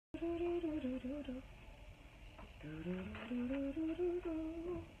Way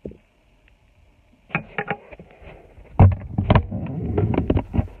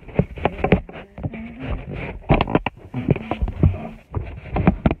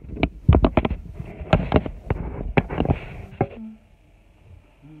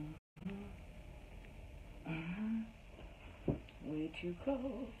too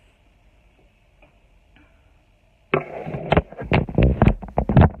close.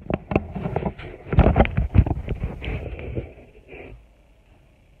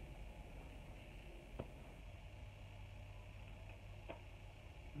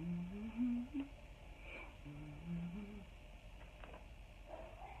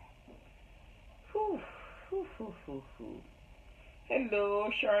 Hello,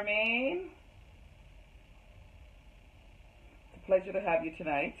 Charmaine. It's a pleasure to have you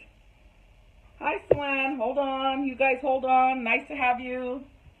tonight. Hi, Swan. Hold on. You guys hold on. Nice to have you.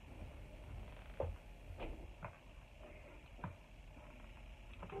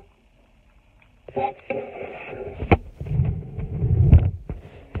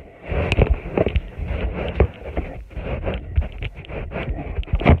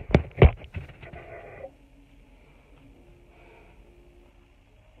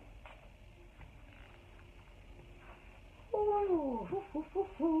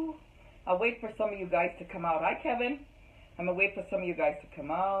 I'll wait for some of you guys to come out. Hi, Kevin. I'm going to wait for some of you guys to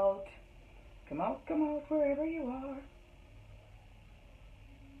come out. Come out, wherever you are.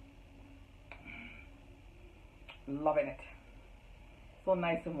 Loving it. So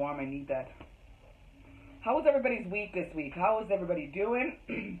nice and warm. I need that. How was everybody's week this week? How is everybody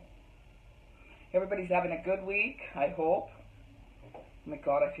doing? Everybody's having a good week, I hope. Oh my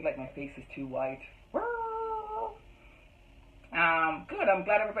God, I feel like my face is too white. Good. I'm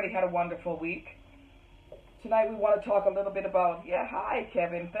glad everybody had a wonderful week. Tonight we want to talk a little bit about, hi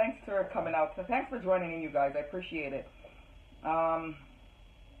Kevin. Thanks for coming out. Thanks for joining in, you guys. I appreciate it.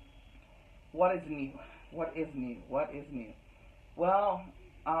 What is new? What is new? What is new? Well,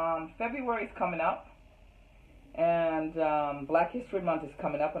 February is coming up, and Black History Month is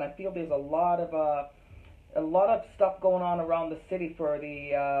coming up, and I feel there's a lot of stuff going on around the city for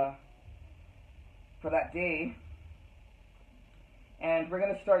that day. And we're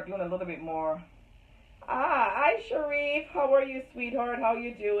going to start doing a little bit more. Hi, Sharif. How are you, sweetheart? How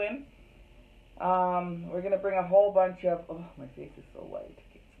you doing? We're going to bring a whole bunch of... Oh, my face is so white. I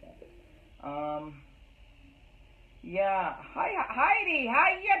can't stand it. Yeah. Hi, Heidi. How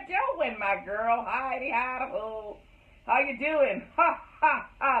you doing, my girl? Heidi, how you doing? Ha, ha,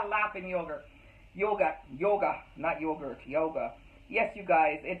 ha. Laughing yoga. Not yogurt. Yoga. Yes, you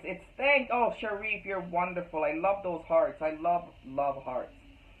guys, oh, Sharif, you're wonderful. I love those hearts. I love hearts.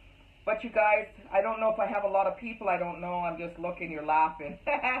 But you guys, I don't know if I have a lot of people. I don't know. I'm just looking. You're laughing.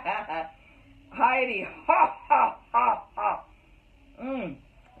 Heidi, ha, ha, ha, ha.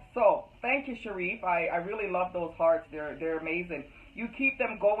 So, thank you, Sharif. I really love those hearts. They're amazing. You keep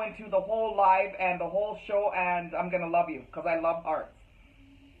them going to the whole live and the whole show, and I'm going to love you because I love hearts.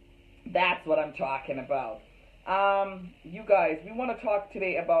 That's what I'm talking about. You guys, we want to talk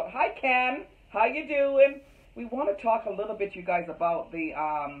today about, hi Ken, how you doing? We want to talk a little bit, you guys, about the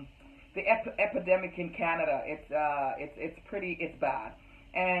epidemic in Canada. It's bad,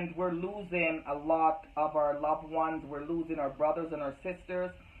 and we're losing a lot of our loved ones. We're losing our brothers and our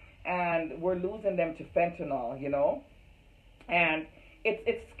sisters, and we're losing them to fentanyl, you know, and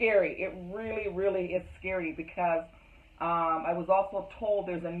it's scary. It really is scary because I was also told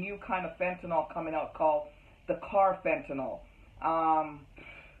there's a new kind of fentanyl coming out called the car fentanyl.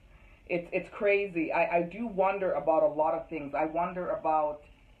 It's crazy. I do wonder about a lot of things. I wonder about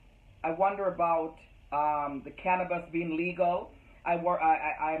the cannabis being legal. I'm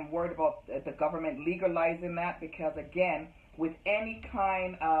worried about the government legalizing that because, again, with any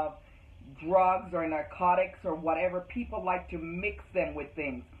kind of drugs or narcotics or whatever, people like to mix them with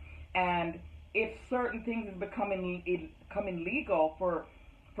things. And if certain things is becoming legal, for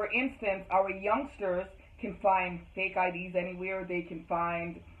instance, our youngsters can find fake IDs anywhere. They can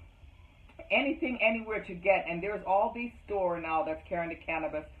find anything anywhere to get, and there's all these stores now that's carrying the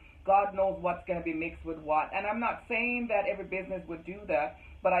cannabis. God knows what's going to be mixed with what. And I'm not saying that every business would do that,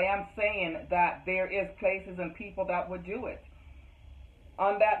 but I am saying that there is places and people that would do it.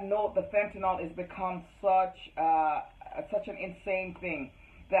 On that note, the fentanyl has become such an insane thing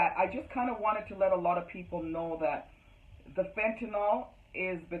that I just kind of wanted to let a lot of people know that the fentanyl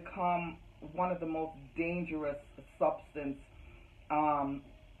is become one of the most dangerous substance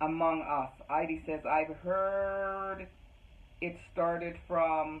among us. Heidi says, I've heard it started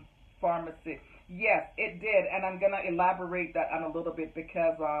from pharmacy. Yes, it did, and I'm gonna elaborate that on a little bit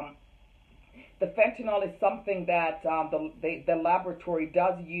because the fentanyl is something that the laboratory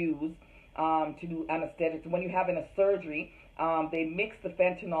does use to do anesthetics. When you're having a surgery, they mix the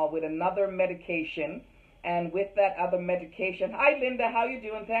fentanyl with another medication, and with that other medication, hi Linda, how you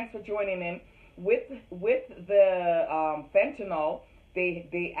doing? Thanks for joining in. With the fentanyl,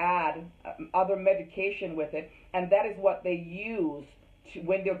 they add other medication with it, and that is what they use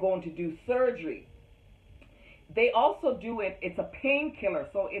when they're going to do surgery. They also do it, it's a painkiller,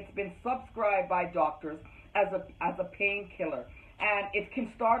 so it's been subscribed by doctors as a painkiller. And it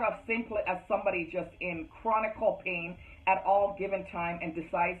can start off simply as somebody just in chronic pain at all given time and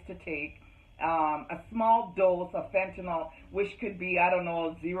decides to take a small dose of fentanyl, which could be, I don't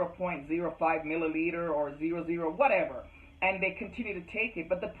know, 0.05 milliliter or 00 whatever, and they continue to take it.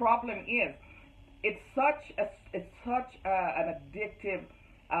 But the problem is, it's such an addictive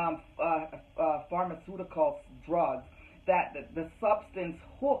pharmaceutical drugs that the substance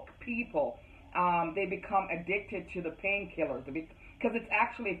hook people. They become addicted to the painkillers because it's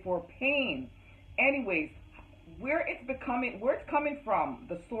actually for pain. Anyways, where it's coming from,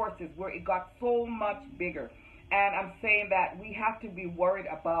 the sources where it got so much bigger. And I'm saying that we have to be worried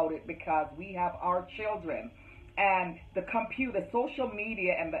about it because we have our children, and the computer, social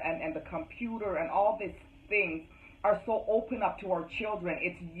media, and the computer, and all these things are so open up to our children.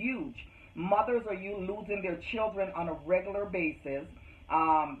 It's huge. Mothers are losing their children on a regular basis.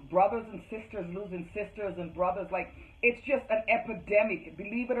 Brothers and sisters losing sisters and brothers. Like, it's just an epidemic.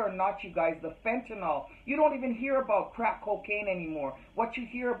 Believe it or not, you guys, the fentanyl. You don't even hear about crack cocaine anymore. What you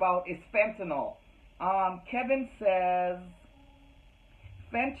hear about is fentanyl. Kevin says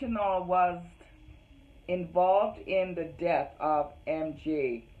fentanyl was involved in the death of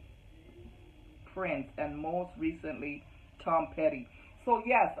MJ, Prince, and most recently Tom Petty. So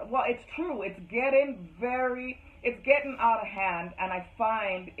yes, well, it's true. It's getting out of hand, and I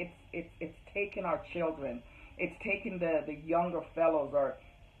find it's taking our children. It's taking the younger fellows, or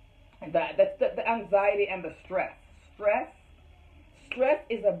the anxiety and the stress. Stress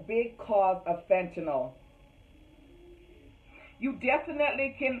is a big cause of fentanyl. You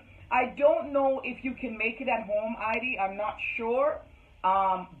definitely can. I don't know if you can make it at home, Heidi. I'm not sure.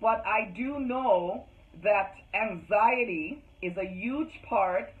 But I do know that anxiety is a huge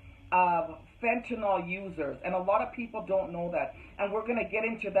part of fentanyl users, and a lot of people don't know that. And we're going to get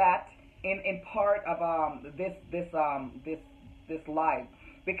into that in part of this live,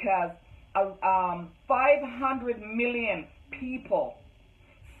 because 500 million people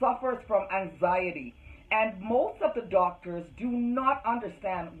suffers from anxiety. And most of the doctors do not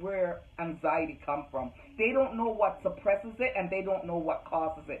understand where anxiety comes from. They don't know what suppresses it, and they don't know what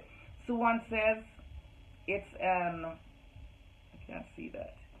causes it. Suwan says it's I can't see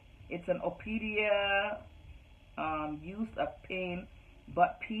that. It's an opiate use of pain,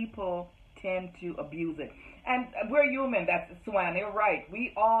 but people tend to abuse it. And we're human, that's Suwan, you're right.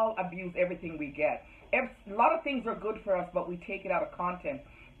 We all abuse everything we get. A lot of things are good for us, but we take it out of context.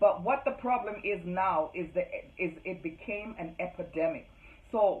 But what the problem is now is it became an epidemic.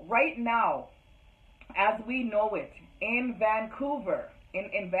 So right now, as we know it, in Vancouver,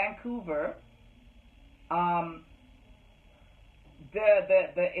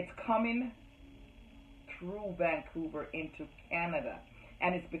 it's coming through Vancouver into Canada,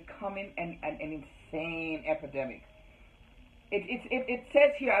 and it's becoming an insane epidemic. It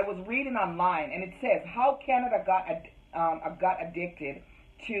says here, I was reading online, and it says how Canada got addicted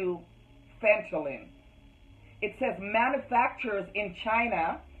to fentanyl. It says manufacturers in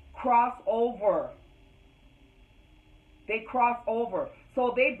China cross over. They cross over.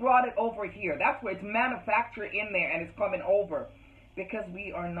 So they brought it over here. That's where it's manufactured in there, and it's coming over. Because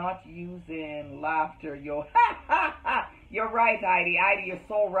we are not using laughter. You're right, Heidi. Heidi, you're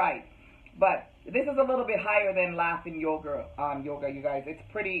so right. But this is a little bit higher than laughing yoga, you guys. It's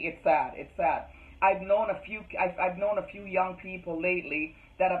sad. It's sad. I've known a few young people lately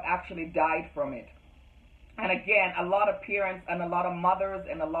that have actually died from it. And again, a lot of parents and a lot of mothers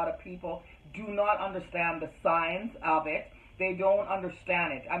and a lot of people do not understand the signs of it. They don't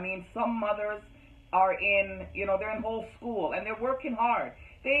understand it. I mean, some mothers are they're in whole school and they're working hard.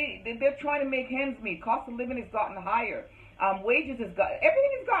 They're trying to make ends meet. Cost of living has gotten higher. Wages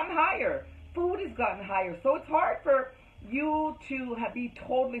everything has gotten higher. Food has gotten higher. So it's hard for you to be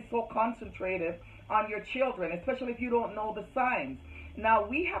totally so concentrated on your children, especially if you don't know the signs. Now,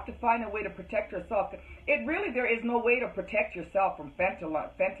 we have to find a way to protect ourselves. There is no way to protect yourself from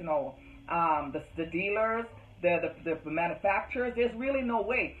fentanyl. The dealers, the manufacturers, there's really no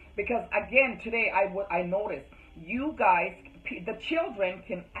way. Because, again, today I noticed you guys, the children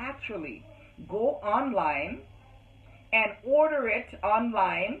can actually go online and order it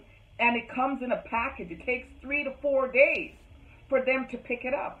online, and it comes in a package. It takes 3 to 4 days for them to pick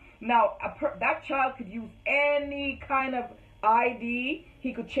it up. Now, that child could use any kind of ID.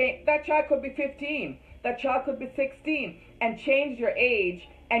 He could change. That child could be 15. That child could be 16, and change their age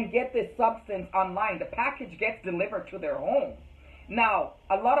and get this substance online. The package gets delivered to their home. Now,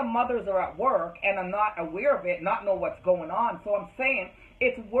 a lot of mothers are at work and are not aware of it, not know what's going on. So I'm saying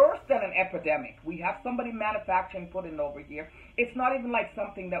it's worse than an epidemic. We have somebody manufacturing, putting it over here. It's not even like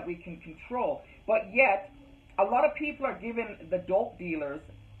something that we can control. But yet, a lot of people are giving the dope dealers,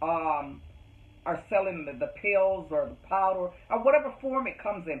 are selling the pills or the powder or whatever form it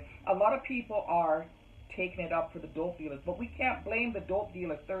comes in. A lot of people are taking it up for the dope dealers. But we can't blame the dope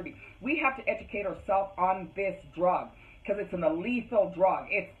dealer 30. We have to educate ourselves on this drug, because it's a lethal drug.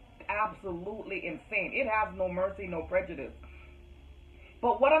 It's absolutely insane. It has no mercy, no prejudice.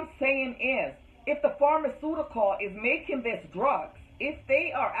 But what I'm saying is, if the pharmaceutical is making this drugs, if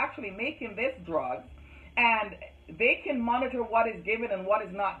they are actually making this drugs, and they can monitor what is given and what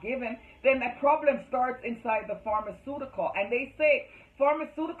is not given, then that problem starts inside the pharmaceutical. And they say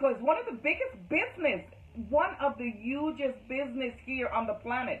pharmaceutical is one of the biggest business, one of the hugest business here on the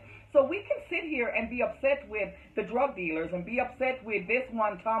planet. So we can sit here and be upset with the drug dealers and be upset with this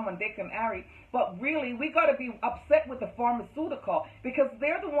one, Tom and Dick and Harry, but really we got to be upset with the pharmaceutical, because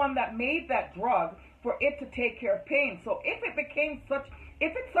they're the one that made that drug for it to take care of pain. So if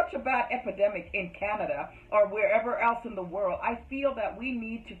it's such a bad epidemic in Canada or wherever else in the world, I feel that we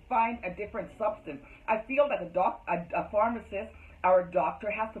need to find a different substance. I feel that a pharmacist or a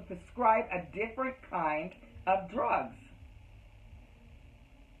doctor has to prescribe a different kind of drugs.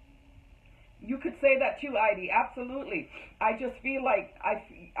 You could say that too, Heidi. Absolutely. I just feel like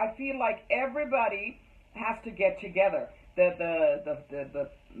I feel like everybody has to get together. The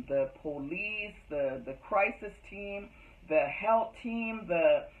police, the crisis team, the health team,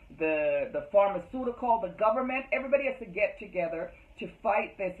 the pharmaceutical, the government. Everybody has to get together to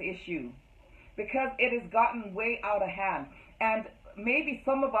fight this issue, because it has gotten way out of hand. And maybe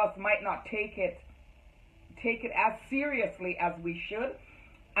some of us might not take it as seriously as we should,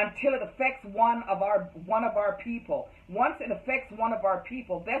 until it affects one of our people. Once it affects one of our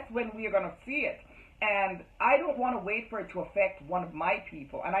people, that's when we are going to see it. And I don't want to wait for it to affect one of my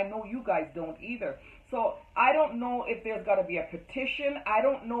people, and I know you guys don't either. So I don't know if there's got to be a petition. I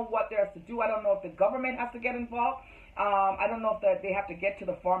don't know what there has to do. I don't know if the government has to get involved. I don't know if they have to get to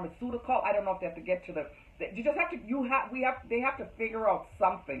the pharmaceutical. I don't know if they have to get to you just have to. They have to figure out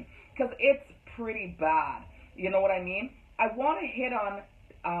something, because it's pretty bad. You know what I mean? I want to hit on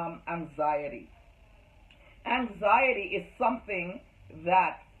anxiety. Anxiety is something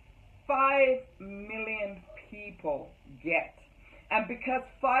that 5 million people get. And because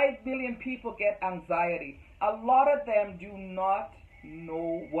 5 million people get anxiety, a lot of them do not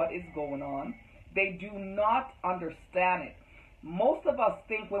know what is going on. They do not understand it. Most of us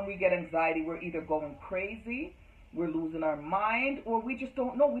think when we get anxiety, we're either going crazy, we're losing our mind, or we just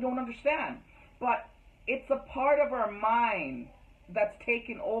don't know, we don't understand. But it's a part of our mind that's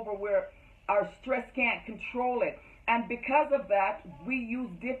taken over, where our stress can't control it. And because of that, we use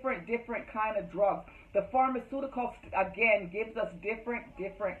different kind of drugs. The pharmaceuticals, again, gives us different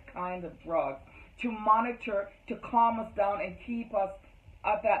kind of drugs to monitor, to calm us down and keep us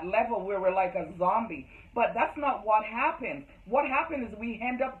at that level where we're like a zombie. But that's not what happens. What happens is we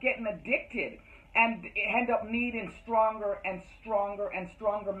end up getting addicted and end up needing stronger and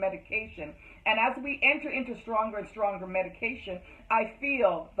stronger medication. And as we enter into stronger and stronger medication, I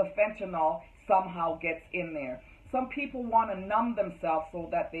feel the fentanyl somehow gets in there. Some people want to numb themselves so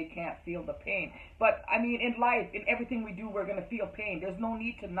that they can't feel the pain. But, I mean, in life, in everything we do, we're going to feel pain. There's no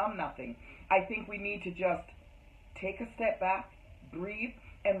need to numb nothing. I think we need to just take a step back, breathe,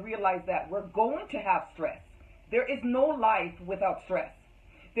 and realize that we're going to have stress. There is no life without stress.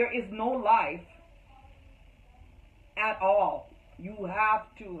 There is no life at all. You have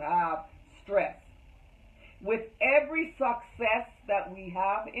to have stress. With every success that we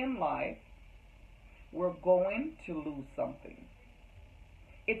have in life, we're going to lose something.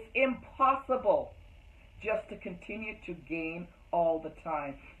 It's impossible just to continue to gain all the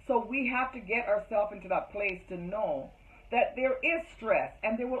time. So we have to get ourselves into that place to know that there is stress,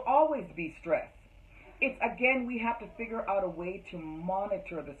 and there will always be stress. It's, again, we have to figure out a way to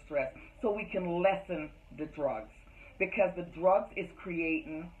monitor the stress so we can lessen the drugs. Because the drugs is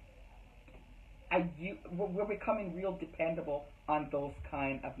creating, we're becoming real dependable on those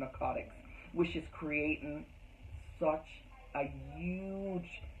kind of narcotics, which is creating such a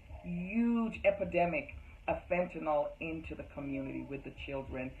huge epidemic of fentanyl into the community with the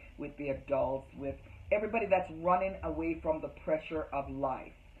children, with the adults, with everybody that's running away from the pressure of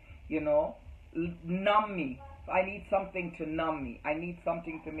life. You know, numb me. I need something to numb me. I need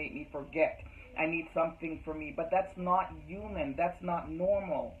something to make me forget. I need something for me. But that's not human. That's not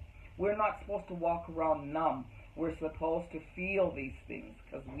normal. We're not supposed to walk around numb. We're supposed to feel these things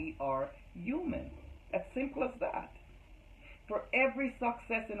because we are human. As simple as that. For every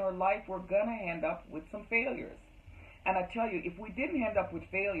success in our life, we're going to end up with some failures. And I tell you, if we didn't end up with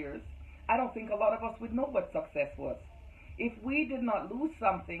failures, I don't think a lot of us would know what success was. If we did not lose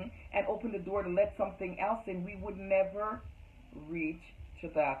something and open the door to let something else in, we would never reach to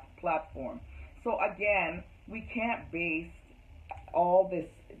that platform. So again, we can't base all this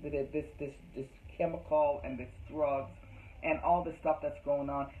chemical and this drugs and all this stuff that's going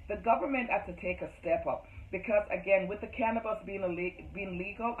on. The government has to take a step up because again, with the cannabis being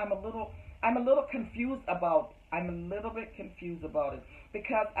legal, I'm a little confused about. I'm a little bit confused about it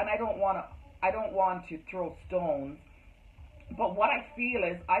because, and I don't want to throw stones. But what I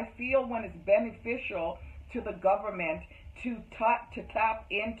feel when it's beneficial to the government to tap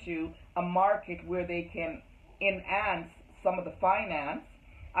into a market where they can enhance some of the finance,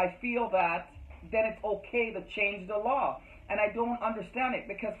 I feel that then it's okay to change the law. And I don't understand it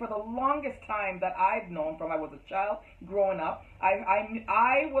because for the longest time that I've known from I was a child growing up,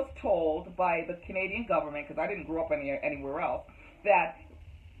 I was told by the Canadian government, because I didn't grow up anywhere else, that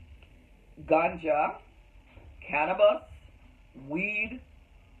ganja, cannabis, weed,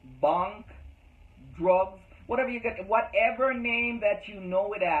 bunk, drugs, whatever you get, whatever name that you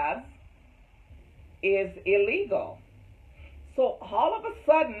know it as, is illegal. So all of a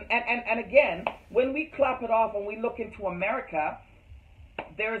sudden, and again, when we clap it off and we look into America,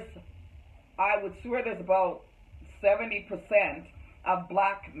 I would swear there's about 70% of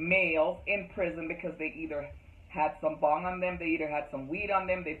black males in prison because they either had some bong on them, they either had some weed on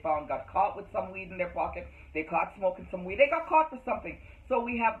them, got caught with some weed in their pocket, they caught smoking some weed, they got caught for something. So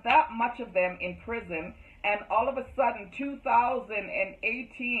we have that much of them in prison, and all of a sudden,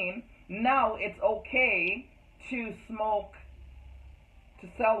 2018, now it's okay to smoke, to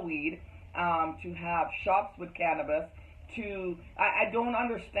sell weed, to have shops with cannabis. I don't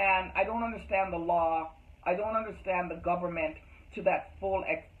understand the law. I don't understand the government to that full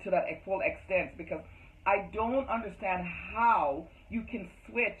extent because I don't understand how you can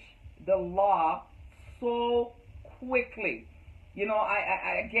switch the law so quickly. You know,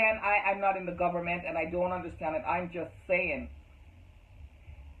 I'm not in the government and I don't understand it. I'm just saying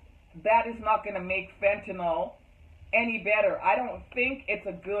that is not going to make fentanyl any better. I don't think it's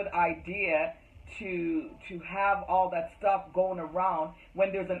a good idea to have all that stuff going around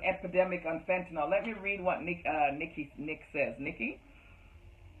when there's an epidemic on fentanyl. Let me read what Nick says. Nikki?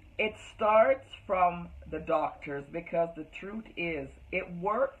 It starts from the doctors because the truth is it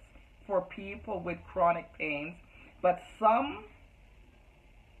works for people with chronic pains, but some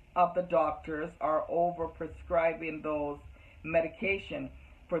of the doctors are over prescribing those medication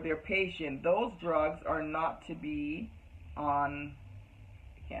for their patient. Those drugs are not to be on,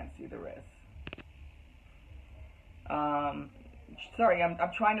 I can't see the rest. Sorry, I'm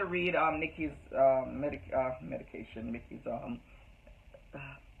trying to read Nikki's medication. Nikki's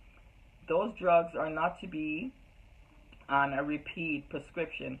those drugs are not to be on a repeat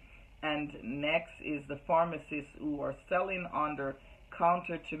prescription. And next is the pharmacists who are selling on their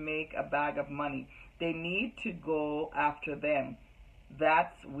counter to make a bag of money. They need to go after them.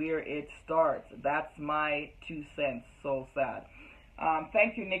 That's where it starts. That's my 2 cents. So sad.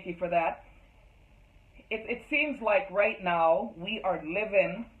 Thank you, Nikki, for that. It seems like right now we are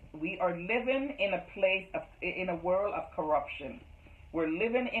living in a world of corruption. We're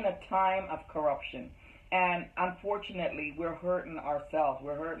living in a time of corruption, and unfortunately, we're hurting ourselves.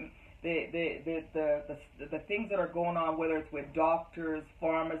 We're hurting the things that are going on, whether it's with doctors,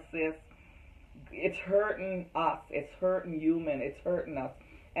 pharmacists. It's hurting us. It's hurting human. It's hurting us,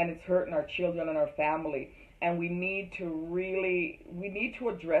 and it's hurting our children and our family. And we need to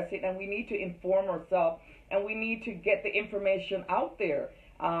address it, and we need to inform ourselves, and we need to get the information out there.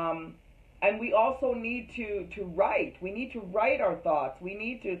 And we also need to write. We need to write our thoughts. We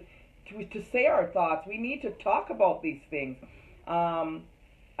need to say our thoughts. We need to talk about these things.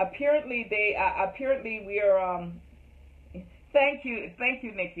 Apparently we are. Thank you,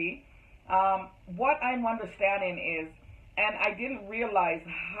 Nikki. What I'm understanding is, and I didn't realize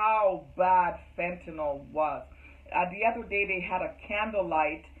how bad fentanyl was. The other day they had a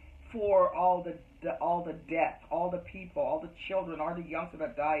candlelight for all the death, all the people, all the children, all the youngsters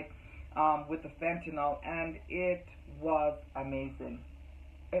that died with the fentanyl, and it was amazing.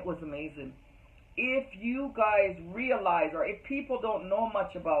 It was amazing. if you guys realize, or if people don't know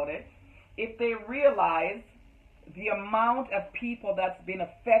much about it, if they realize the amount of people that's been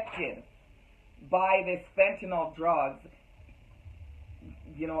affected by this fentanyl drugs,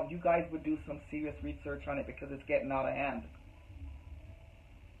 you know, you guys would do some serious research on it because it's getting out of hand.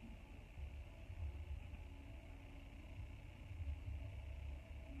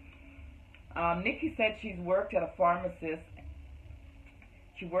 Nikki said she's worked at a pharmacist.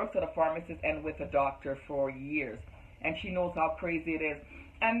 She works at a pharmacist and with a doctor for years, and she knows how crazy it is.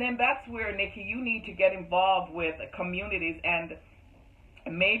 And then that's where, Nikki, you need to get involved with communities, and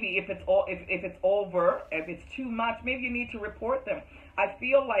maybe if it's over, if it's too much, maybe you need to report them. I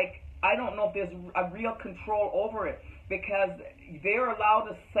feel like, I don't know if there's a real control over it, because they're allowed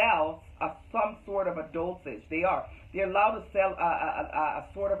to sell some sort of a dosage. They're allowed to sell a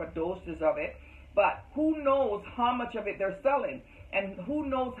sort of a dosage of it, but who knows how much of it they're selling, and who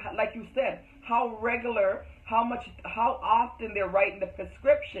knows, like you said, how regular, how often they're writing the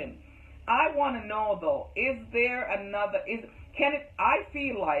prescription. I want to know though, I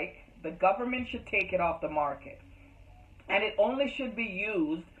feel like the government should take it off the market, and it only should be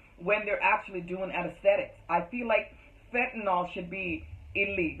used when they're actually doing anesthetics. I feel like fentanyl should be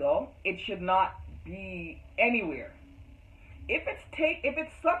illegal. It should not be anywhere. If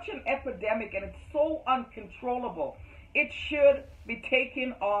it's such an epidemic and it's so uncontrollable, it should be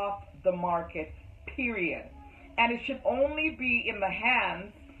taken off the market, period. And it should only be in the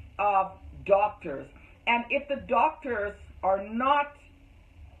hands of doctors. And if the doctors are not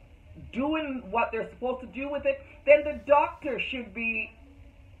doing what they're supposed to do with it, then the doctor should be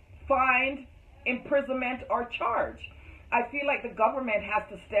fined, imprisonment, or charged. I feel like the government has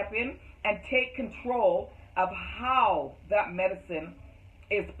to step in and take control of how that medicine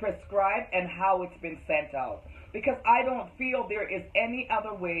is prescribed and how it's been sent out. Because I don't feel there is any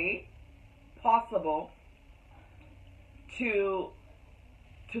other way possible to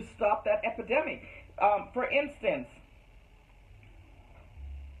stop that epidemic. For instance,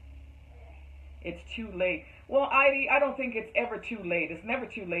 it's too late. Well, I don't think it's ever too late. It's never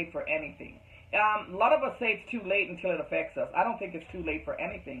too late for anything. A lot of us say it's too late until it affects us. I don't think it's too late for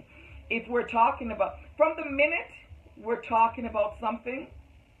anything. If we're talking about, from the minute we're talking about something,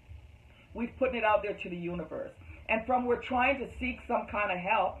 we're putting it out there to the universe. And from we're trying to seek some kind of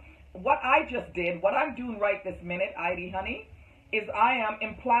help, what I just did, what I'm doing right this minute, Heidi, honey, is I am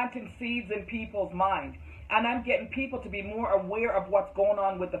implanting seeds in people's mind. And I'm getting people to be more aware of what's going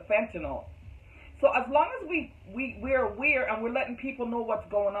on with the fentanyl. So as long as we're aware and we're letting people know what's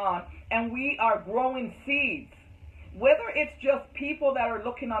going on, and we are growing seeds, whether it's just people that are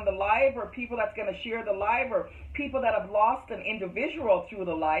looking on the live, or people that's going to share the live, or people that have lost an individual through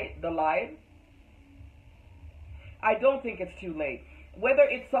the live, I don't think it's too late. Whether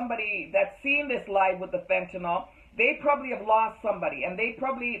it's somebody that's seen this live with the fentanyl, they probably have lost somebody, and the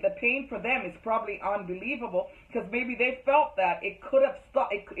pain for them is probably unbelievable, because maybe they felt that it could have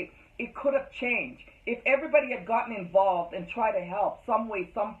stopped, it could have changed. If everybody had gotten involved and tried to help some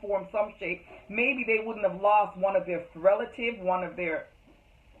way, some form, some shape, maybe they wouldn't have lost one of their relatives,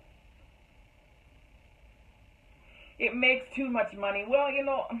 It makes too much money. Well,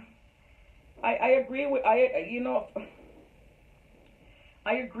 I agree with I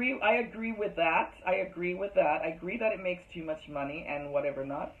agree with that. I agree that it makes too much money and whatever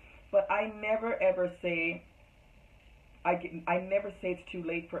not. But I never ever say it's too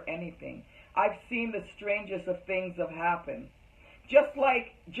late for anything. I've seen the strangest of things have happened. Just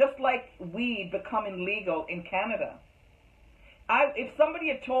like weed becoming legal in Canada. If somebody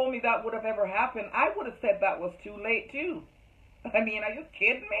had told me that would have ever happened, I would have said that was too late too. I mean, are you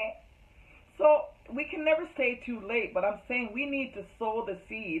kidding me? So we can never say too late, but I'm saying we need to sow the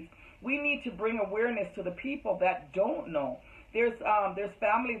seeds. We need to bring awareness to the people that don't know. There's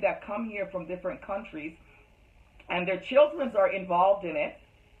families that come here from different countries, and their children are involved in it.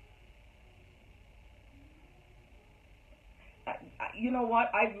 You know what?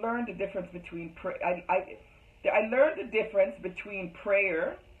 I've learned the difference between I learned the difference between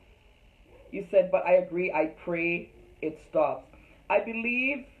prayer. You said, but I agree. I pray, it stops. I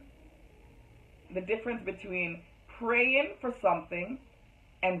believe the difference between praying for something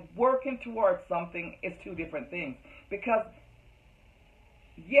and working towards something is two different things. Because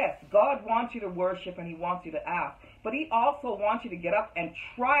yes, God wants you to worship and He wants you to ask, but He also wants you to get up and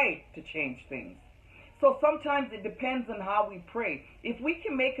try to change things. So sometimes it depends on how we pray. If we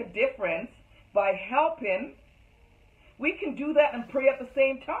can make a difference by helping, we can do that and pray at the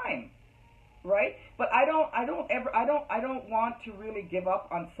same time, right? But I don't want to really give up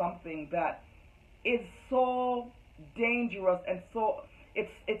on something that is so dangerous and so.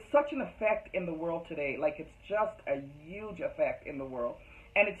 it's such an effect in the world today. Like it's just a huge effect in the world.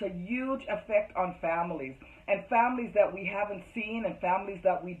 And it's a huge effect on families, and families that we haven't seen, and families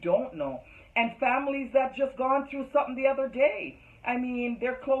that we don't know, and families that just gone through something the other day. I mean,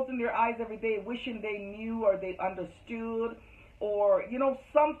 they're closing their eyes every day wishing they knew or they understood or,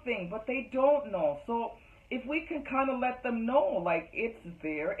 something, but they don't know. So if we can kind of let them know, like, it's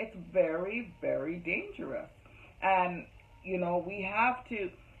there, it's very, very dangerous. And, we have to,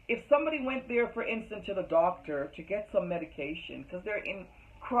 if somebody went there, for instance, to the doctor to get some medication because they're in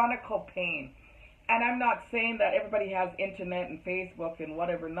chronic pain, and I'm not saying that everybody has internet and Facebook and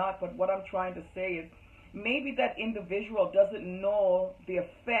whatever not, but what I'm trying to say is maybe that individual doesn't know the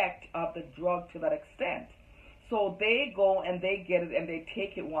effect of the drug to that extent. So they go and they get it and they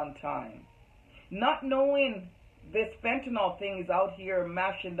take it one time, not knowing this fentanyl thing is out here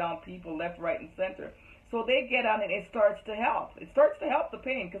mashing down people left, right, and center. So they get on it, it starts to help. It starts to help the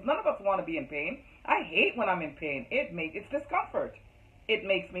pain, because none of us want to be in pain. I hate when I'm in pain. It's discomfort. It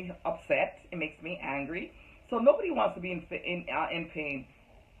makes me upset. It makes me angry. So nobody wants to be in pain.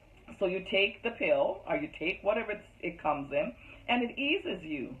 So you take the pill, or you take whatever it comes in, and it eases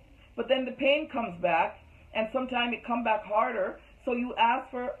you. But then the pain comes back, and sometimes it comes back harder, so you ask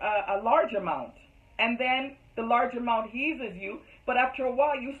for a large amount. And then the large amount eases you, but after a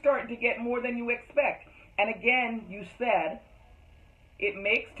while you start to get more than you expect. And again, you said, it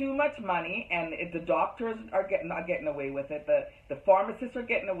makes too much money, and the doctors are not getting away with it. The pharmacists are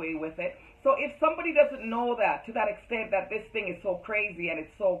getting away with it. So if somebody doesn't know that to that extent, that this thing is so crazy and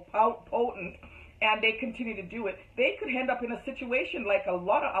it's so potent, and they continue to do it, they could end up in a situation like a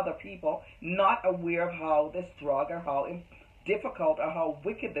lot of other people, not aware of how this drug or how difficult or how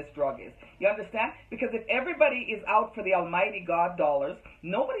wicked this drug is. You understand? Because if everybody is out for the almighty God dollars,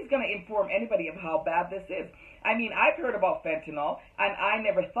 nobody's going to inform anybody of how bad this is. I mean, I've heard about fentanyl, and I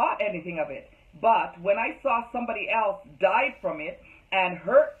never thought anything of it. But when I saw somebody else die from it and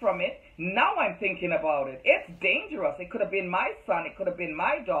hurt from it, now I'm thinking about it. It's dangerous. It could have been my son. It could have been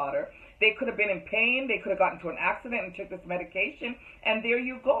my daughter. They could have been in pain. They could have gotten into an accident and took this medication, and there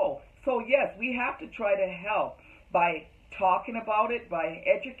you go. So, yes, we have to try to help by talking about it, by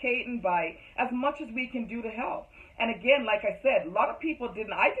educating, by as much as we can do to help. And again, like I said, a lot of people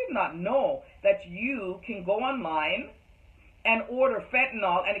I did not know that you can go online and order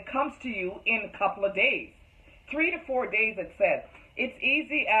fentanyl and it comes to you in a couple of days. 3 to 4 days, it says. It's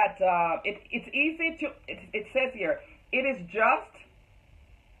easy it says here, it is just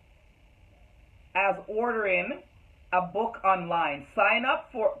as ordering a book online. Sign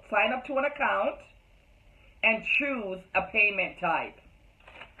up to an account and choose a payment type.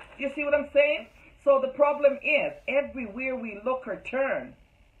 Do you see what I'm saying? So the problem is, everywhere we look or turn,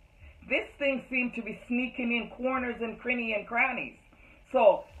 this thing seems to be sneaking in corners and crannies.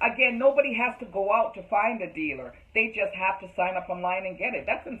 So, again, nobody has to go out to find a dealer. They just have to sign up online and get it.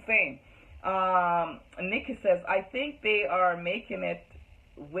 That's insane. Nikki says, I think they are making it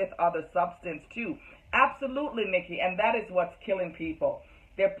with other substance too. Absolutely, Nikki, and that is what's killing people.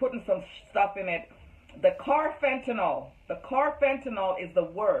 They're putting some stuff in it. The carfentanil is the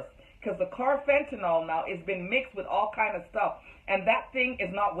worst, because the carfentanil now has been mixed with all kind of stuff, and that thing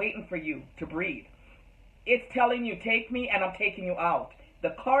is not waiting for you to breathe. It's telling you, take me and I'm taking you out.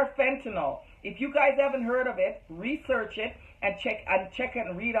 The carfentanil, if you guys haven't heard of it, research it and check it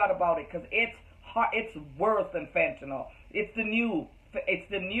and read out about it, because it's worse than fentanyl. It's the new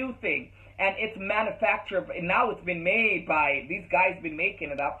thing, and it's manufactured, and now it's been made by these guys, been making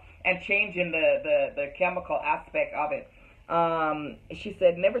it up and changing the chemical aspect of it. She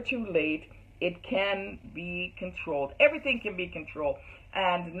said, never too late. It can be controlled. Everything can be controlled,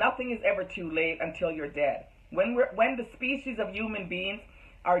 and nothing is ever too late until you're dead. When the species of human beings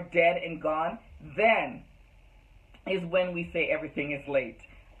are dead and gone, then is when we say everything is late.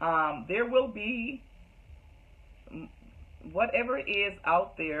 There will be whatever is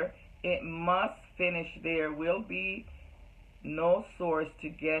out there. It must finish. There will be no source to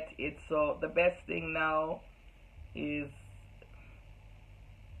get it. So the best thing now is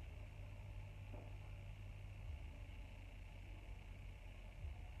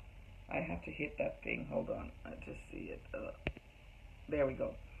I have to hit that thing. Hold on. I just see it. There we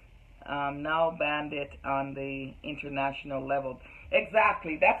go. Now banned it on the international level.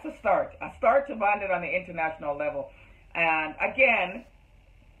 Exactly. That's a start. A start to ban it on the international level. And again,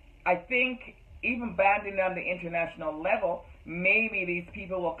 I think even banning it on the international level, maybe these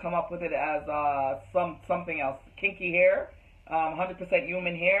people will come up with it as something else. Kinky hair, 100%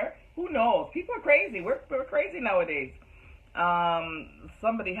 human hair. Who knows? People are crazy. We're crazy nowadays.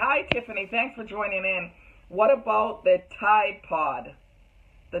 Hi Tiffany, thanks for joining in. What about the Tide Pod?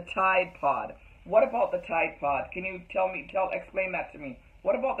 The Tide Pod. What about the Tide Pod? Can you explain that to me?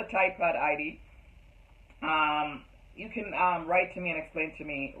 What about the Tide Pod, Heidi? You can write to me and explain to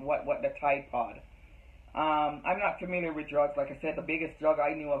me what the Tide Pod. I'm not familiar with drugs. Like I said, the biggest drug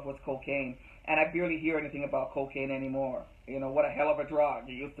I knew of was cocaine, and I barely hear anything about cocaine anymore. You know, what a hell of a drug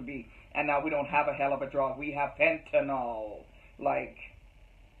it used to be, and now we don't have a hell of a drug. We have fentanyl. Like,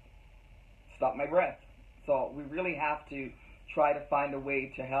 stop my breath. So we really have to try to find a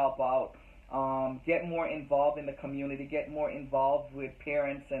way to help out, get more involved in the community, get more involved with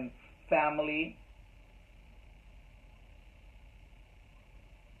parents and family.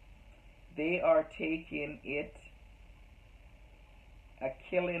 They are taking it,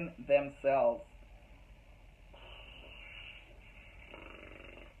 killing themselves.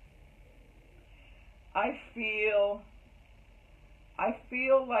 I feel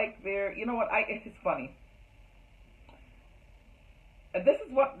like they're, you know what, it's funny. This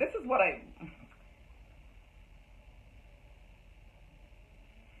is what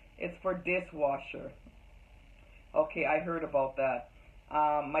it's for dishwasher. Okay, I heard about that.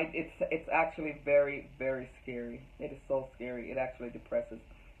 It's actually very, very scary. It is so scary. It actually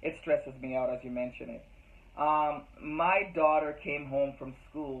it stresses me out as you mention it. My daughter came home from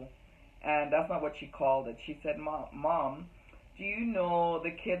school, and that's not what she called it. She said, "Mom, do you know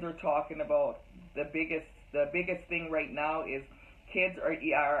the kids are talking about the biggest thing right now is kids are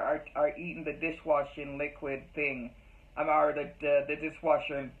eating the dishwashing liquid thing, or the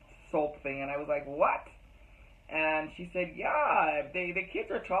dishwasher soap thing." And I was like, "What?" And she said, "Yeah, the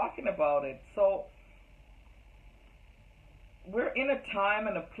kids are talking about it." So we're in a time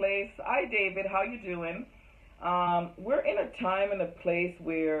and a place. Hi, David, how you doing? We're in a time and a place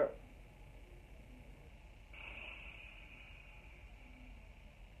where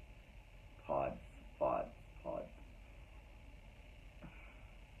pods, pods, pods.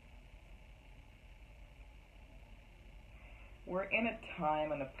 We're in a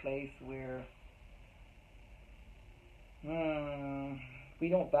time and a place where we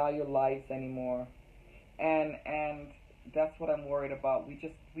don't value lives anymore, and that's what I'm worried about.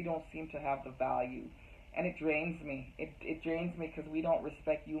 We don't seem to have the value, and it drains me. It drains me because we don't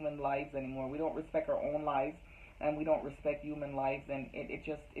respect human lives anymore. We don't respect our own lives, and we don't respect human lives, and it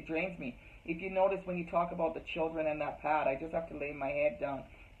drains me. If you notice, when you talk about the children and that pad, I just have to lay my head down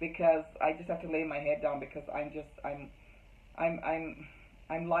because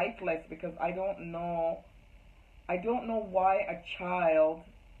I'm lifeless because I don't know. I don't know why a child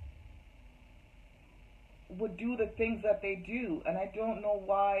would do the things that they do, and I don't know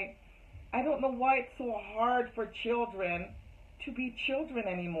why it's so hard for children to be children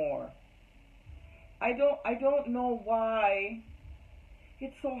anymore. I don't know why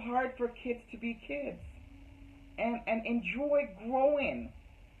it's so hard for kids to be kids and enjoy growing.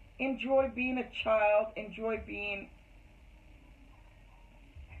 Enjoy being a child, enjoy being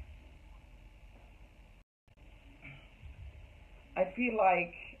I feel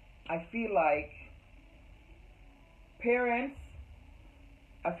like parents,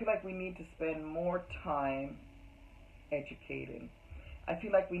 I feel like we need to spend more time educating. I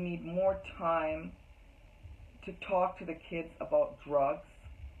feel like we need more time to talk to the kids about drugs,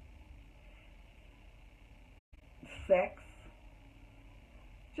 sex,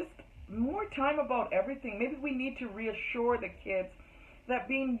 just more time about everything. Maybe we need to reassure the kids that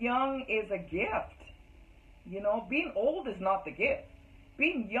being young is a gift. You know, being old is not the gift.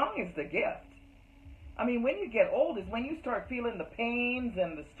 Being young is the gift. I mean, when you get old is when you start feeling the pains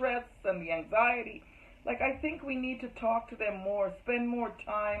and the stress and the anxiety. Like, I think we need to talk to them more, spend more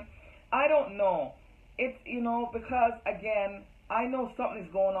time. I don't know. It's, because, again, I know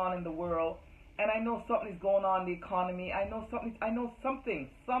something's going on in the world, and I know something's going on in the economy. I know something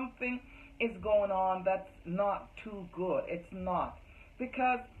is going on that's not too good. It's not.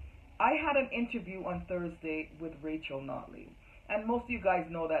 Because I had an interview on Thursday with Rachel Notley, and most of you guys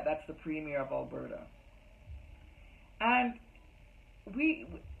know that that's the Premier of Alberta. And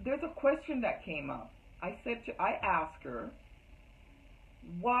there's a question that came up. I asked her,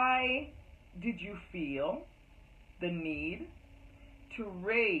 why did you feel the need to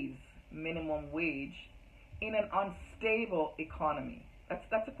raise minimum wage in an unstable economy?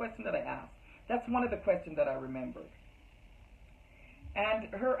 That's a question that I asked. That's one of the questions that I remembered. And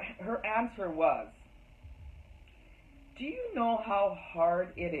her answer was, do you know how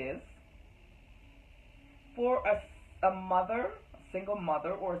hard it is for a mother, a single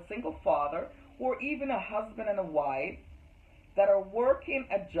mother, or a single father, or even a husband and a wife that are working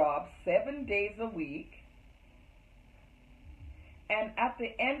a job 7 days a week, and at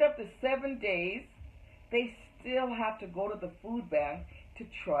the end of the 7 days, they still have to go to the food bank to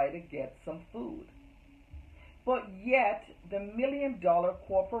try to get some food. But yet, the $1 million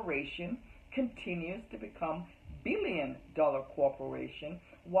corporation continues to become $1 billion corporation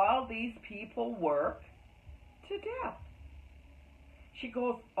while these people work to death. She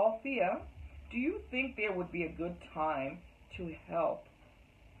goes, Althea, do you think there would be a good time to help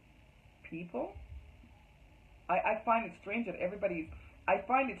people? I find it strange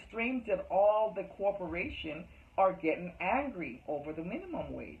that all the corporation are getting angry over the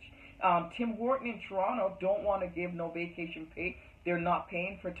minimum wage. Tim Horton in Toronto don't want to give no vacation pay. They're not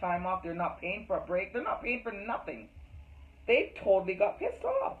paying for time off. They're not paying for a break. They're not paying for nothing. They totally got pissed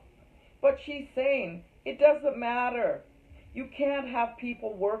off. But she's saying, it doesn't matter. You can't have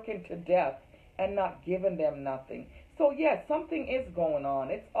people working to death and not giving them nothing. So yes, something is going on.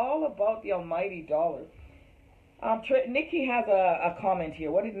 It's all about the almighty dollar. Nikki has a comment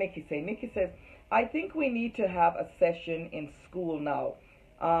here. What did Nikki say? Nikki says, I think we need to have a session in school now.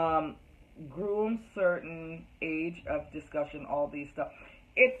 Groom certain age of discussion, all these stuff.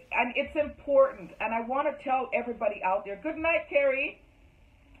 It's important, and I want to tell everybody out there. Good night, Carrie.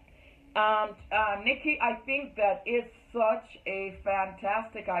 Nikki, I think that is such a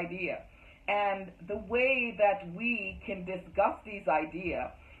fantastic idea, and the way that we can discuss these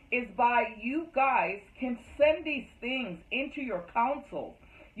ideas is by you guys can send these things into your councils.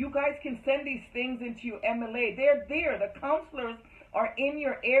 You guys can send these things into your MLA. They're there. The counselors are in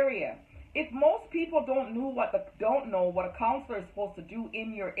your area. If most people don't know what a counselor is supposed to do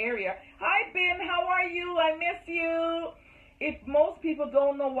in your area, hi Ben, how are you? I miss you. If most people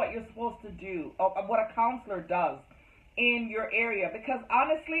don't know what you're supposed to do, or what a counselor does in your area, because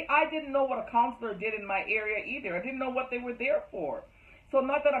honestly, I didn't know what a counselor did in my area either. I didn't know what they were there for. So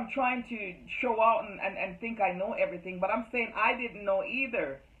not that I'm trying to show out and think I know everything, but I'm saying I didn't know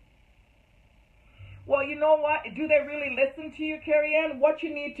either. Well, you know what? Do they really listen to you, Carrie Ann? What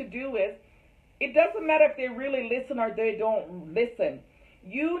you need to do is, it doesn't matter if they really listen or they don't listen.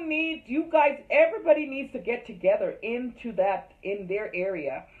 You guys, everybody needs to get together in their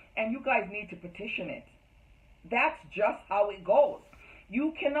area, and you guys need to petition it. That's just how it goes.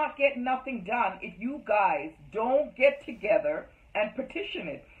 You cannot get nothing done if you guys don't get together and petition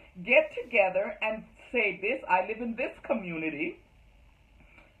it. Get together and say this, I live in this community,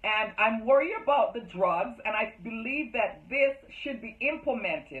 and I'm worried about the drugs, and I believe that this should be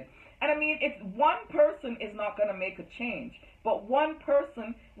implemented. And I mean, it's one person is not going to make a change, but one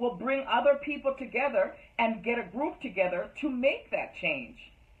person will bring other people together and get a group together to make that change.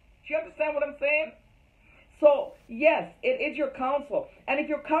 Do you understand what I'm saying? So, yes, it is your council. And if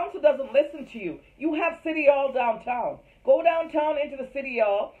your council doesn't listen to you, you have City Hall downtown. Go downtown into the City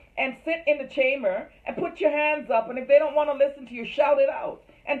Hall and sit in the chamber and put your hands up. And if they don't want to listen to you, shout it out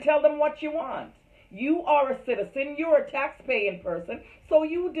and tell them what you want. You are a citizen. You're a tax-paying person. So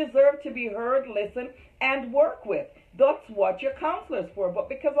you deserve to be heard, listened, and work with. That's what your council is for. But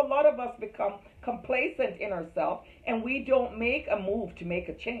because a lot of us become complacent in ourselves and we don't make a move to make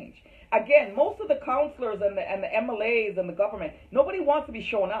a change. Again, most of the councillors and the MLAs and the government, nobody wants to be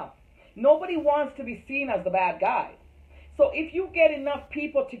shown up. Nobody wants to be seen as the bad guy. So if you get enough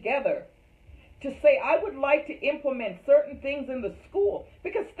people together to say, I would like to implement certain things in the school,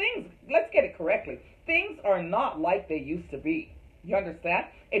 because things, let's get it correctly, things are not like they used to be. You understand?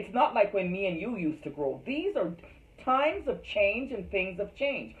 It's not like when me and you used to grow. These are times of change and things have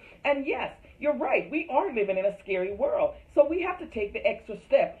changed. And yes, you're right. We are living in a scary world. So we have to take the extra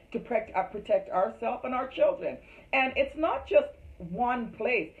step to protect ourselves and our children. And it's not just one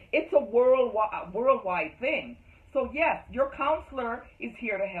place. It's a worldwide thing. So yes, your counselor is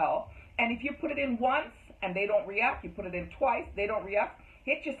here to help. And if you put it in once and they don't react, you put it in twice, they don't react,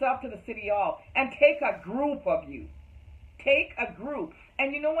 hit yourself to the City Hall and take a group of you. Take a group.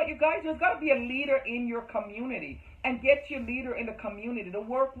 And you know what, you guys? There's got to be a leader in your community. And get your leader in the community to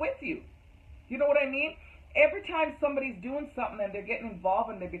work with you. You know what I mean? Every time somebody's doing something and they're getting involved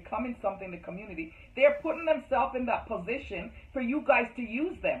and they're becoming something in the community, they're putting themselves in that position for you guys to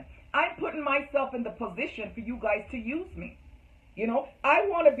use them. I'm putting myself in the position for you guys to use me. You know, I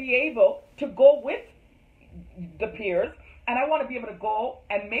want to be able to go with the peers, and I want to be able to go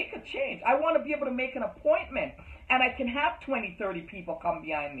and make a change. I want to be able to make an appointment, and I can have 20, 30 people come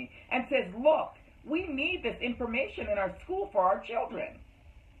behind me and says, look, we need this information in our school for our children.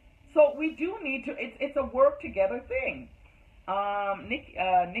 So we do need to, it's a work together thing.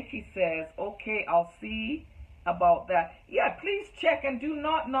 Nikki says, okay, I'll see about that. Yeah, please check and do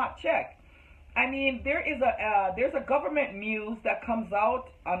not check. I mean, there's a government news that comes out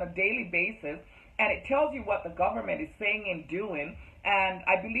on a daily basis, and it tells you what the government is saying and doing, And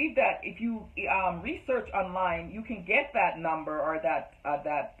I believe that if you research online, you can get that number or that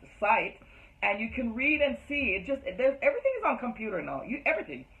site, and you can read and see. It just there's everything is on computer now.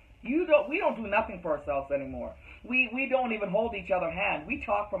 Everything. We don't do nothing for ourselves anymore. We don't even hold each other's hand. We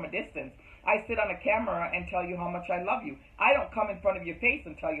talk from a distance. I sit on a camera and tell you how much I love you. I don't come in front of your face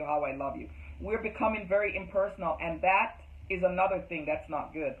and tell you how I love you. We're becoming very impersonal, and that is another thing that's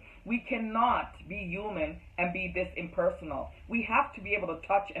not good. We cannot be human and be this impersonal. We have to be able to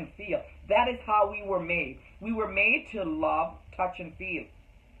touch and feel. That is how we were made. We were made to love, touch, and feel.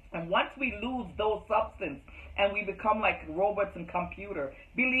 And once we lose those substance and we become like robots and computer,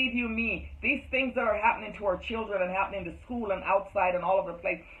 believe you me, these things that are happening to our children and happening to school and outside and all over the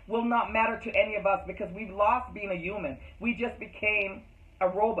place will not matter to any of us, because we've lost being a human. We just became a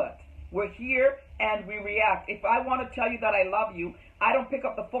robot. We're here and we react. If I want to tell you that I love you, I don't pick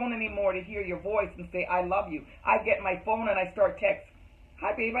up the phone anymore to hear your voice and say I love you. I get my phone and I start text.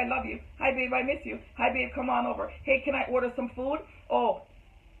 Hi babe, I love you. Hi babe, I miss you. Hi babe, come on over. Hey, can I order some food? Oh,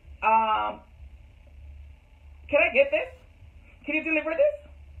 can I get this? Can you deliver this?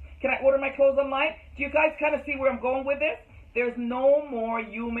 Can I order my clothes online? Do you guys kind of see where I'm going with this? There's no more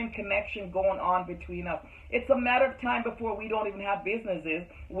human connection going on between us. It's a matter of time before we don't even have businesses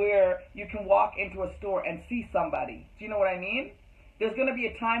where you can walk into a store and see somebody. Do you know what I mean? There's going to be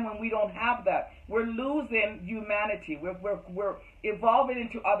a time when we don't have that. We're losing humanity. We're evolving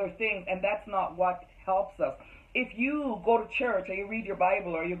into other things, and that's not what helps us. If you go to church or you read your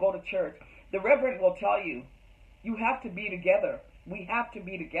Bible or you go to church, the reverend will tell you, you have to be together. We have to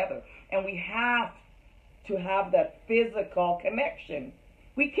be together. And we have to have that physical connection.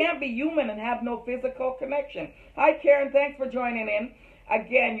 We can't be human and have no physical connection. Hi, Karen. Thanks for joining in.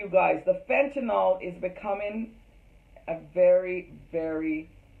 Again, you guys, the fentanyl is becoming a very, very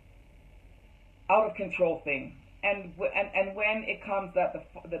out of control thing. And when it comes that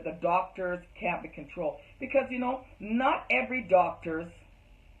the doctors can't be controlled. Because, you know, not every doctors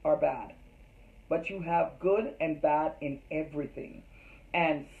are bad. But you have good and bad in everything.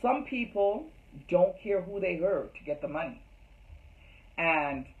 And some people don't care who they hurt to get the money.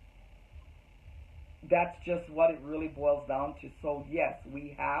 And that's just what it really boils down to. So yes,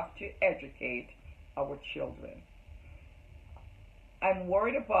 we have to educate our children. I'm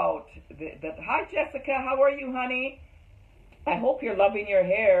worried about that. Hi Jessica, how are you, honey? I hope you're loving your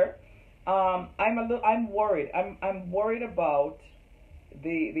hair. I'm worried. I'm worried about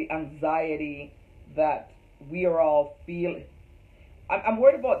the anxiety that we are all feeling. I'm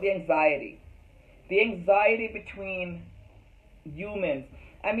worried about the anxiety between humans.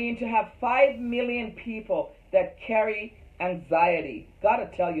 I mean, to have 5 million people that carry anxiety,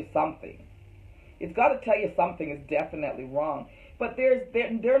 gotta tell you something. It's gotta tell you something is definitely wrong. But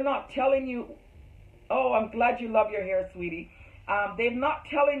they're not telling you, oh, I'm glad you love your hair, sweetie. They're not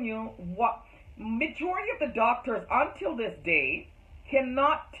telling you what, majority of the doctors until this day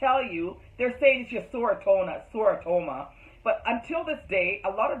cannot tell you. They're saying it's your serotonin, but until this day, a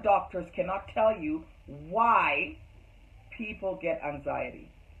lot of doctors cannot tell you why people get anxiety.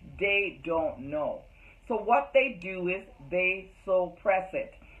 They don't know. So what they do is they suppress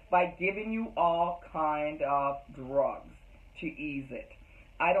it by giving you all kind of drugs to ease it.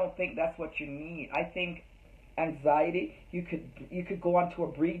 I don't think that's what you need. I think anxiety, you could go onto a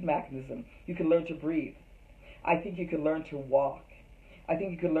breathe mechanism. You could learn to breathe. I think you could learn to walk. I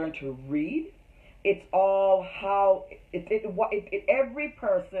think you could learn to read. It's all how every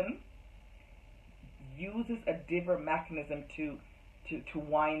person uses a different mechanism to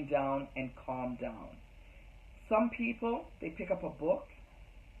wind down and calm down. Some people, they pick up a book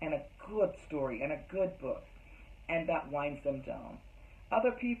and a good story and a good book, and that winds them down.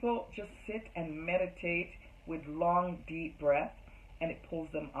 Other people just sit and meditate with long, deep breath, and it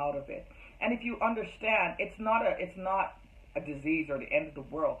pulls them out of it. And if you understand, it's not a disease or the end of the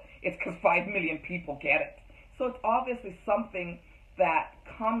world. It's because 5 million people get it. So it's obviously something that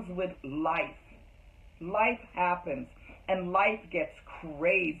comes with life. Life happens, and life gets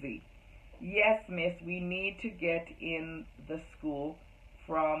crazy. Yes, miss, we need to get in the school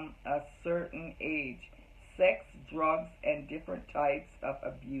from a certain age. Sex, drugs, and different types of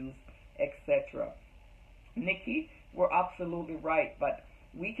abuse, etc. Nikki, we're absolutely right, but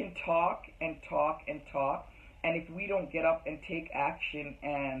we can talk and talk and talk, and if we don't get up and take action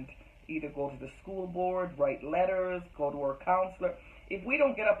and either go to the school board, write letters, go to our counselor, if we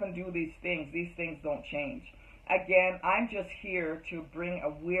don't get up and do these things don't change. Again, I'm just here to bring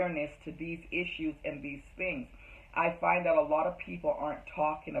awareness to these issues and these things. I find that a lot of people aren't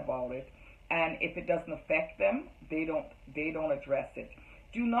talking about it, and if it doesn't affect them, they don't address it.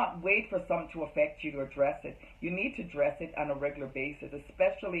 Do not wait for something to affect you to address it. You need to address it on a regular basis,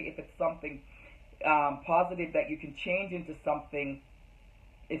 especially if it's something positive that you can change into something.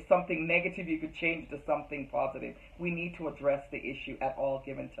 If something negative, you could change to something positive. We need to address the issue at all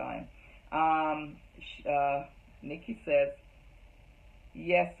given time. Nikki says,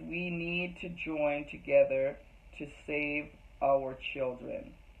 yes, we need to join together to save our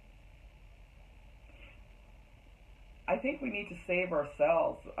children. I think we need to save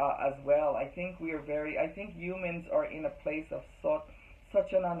ourselves as well. I think humans are in a place of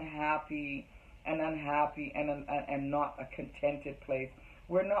such an unhappy and not a contented place.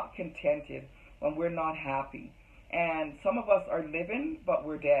 We're not contented when we're not happy. And some of us are living, but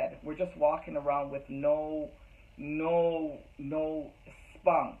we're dead. We're just walking around with no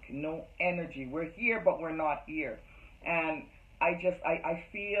spunk, no energy. We're here, but we're not here. And I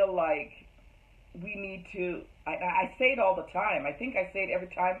feel like we need to, I say it all the time. I think I say it every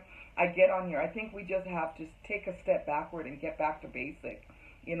time I get on here. I think we just have to take a step backward and get back to basic,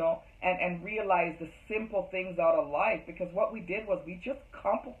 and realize the simple things out of life, because what we did was we just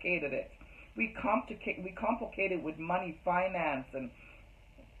complicated it. We complicated with money, finance, and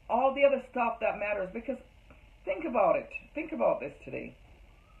all the other stuff that matters, because think about it. Think about this today.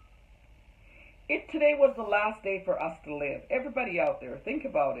 If today was the last day for us to live, everybody out there, think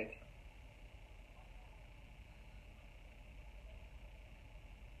about it.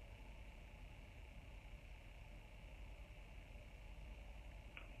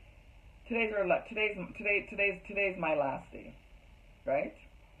 Today's my last day, right?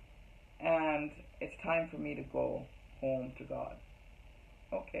 And it's time for me to go home to God.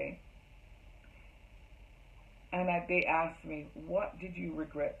 Okay. And they asked me, what did you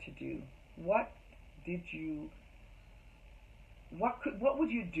regret to do? What would you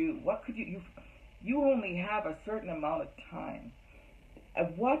do? What could you only have a certain amount of time.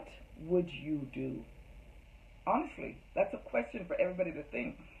 And what would you do? Honestly, that's a question for everybody to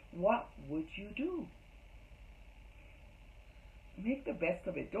think. What would you do? Make the best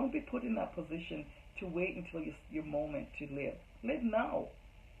of it. Don't be put in that position to wait until your moment to live. Live now.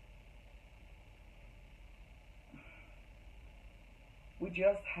 We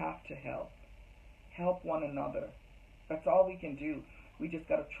just have to help one another. That's all we can do. We just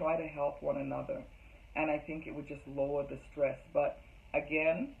got to try to help one another, and I think it would just lower the stress. But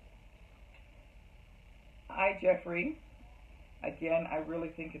again, hi Jeffrey. Again, I really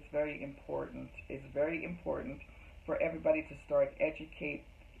think it's very important. It's very important for everybody to start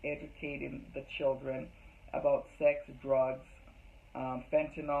educating the children about sex, drugs,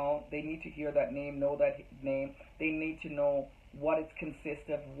 fentanyl. They need to hear that name, know that name. They need to know what it consists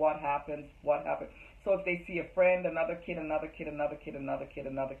of, what happens. So if they see a friend, another kid, another kid, another kid, another kid,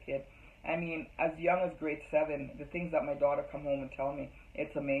 another kid. I mean, as young as grade 7, the things that my daughter come home and tell me,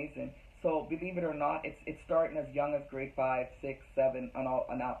 it's amazing. So believe it or not, it's starting as young as grade 5, 6, 7,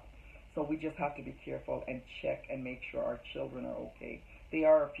 and up. So we just have to be careful and check and make sure our children are okay. They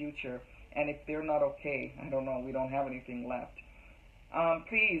are our future, and if they're not okay, I don't know, we don't have anything left.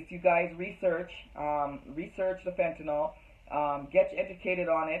 Please, you guys, research the fentanyl. Get educated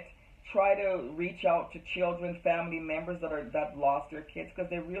on it. Try to reach out to children, family members that lost their kids, because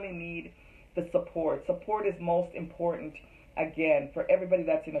they really need the support. Support is most important. Again, for everybody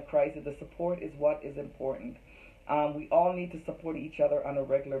that's in a crisis, the support is what is important. We all need to support each other on a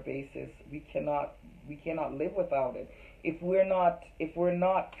regular basis. We cannot live without it. If we're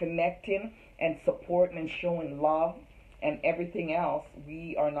not connecting and supporting and showing love and everything else,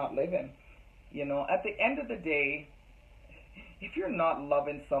 we are not living. At the end of the day, if you're not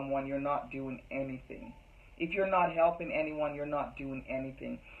loving someone, you're not doing anything. If you're not helping anyone, you're not doing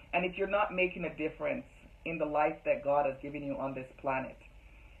anything. And if you're not making a difference in the life that God has given you on this planet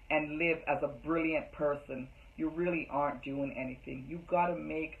and live as a brilliant person, you really aren't doing anything. You've got to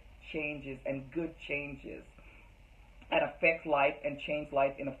make changes, and good changes, and affect life and change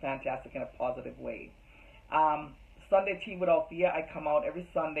life in a fantastic and a positive way. Sunday Tea with Althea, I come out every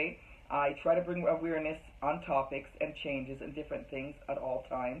Sunday. I try to bring awareness on topics and changes and different things at all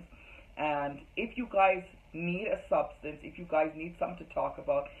times. And if you guys need a substance, if you guys need something to talk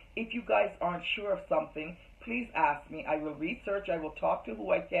about, if you guys aren't sure of something, please ask me. I will research. I will talk to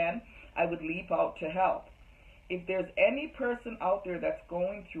who I can. I would leap out to help. If there's any person out there that's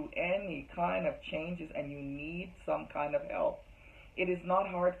going through any kind of changes and you need some kind of help, it is not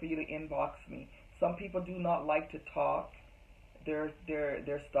hard for you to inbox me. Some people do not like to talk their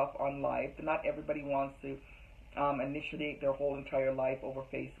stuff on live. Not everybody wants to initiate their whole entire life over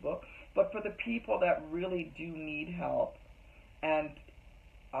Facebook. But for the people that really do need help, and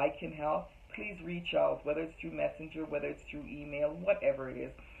I can help, please reach out, whether it's through Messenger, whether it's through email, whatever it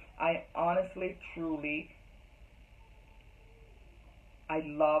is. I honestly, truly, I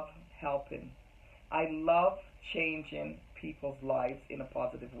love helping. I love changing people's lives in a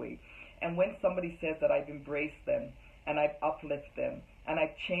positive way. And when somebody says that I've embraced them and I've uplifted them and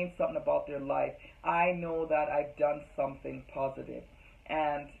I've changed something about their life, I know that I've done something positive.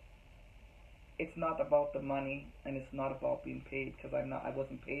 And it's not about the money and it's not about being paid, because I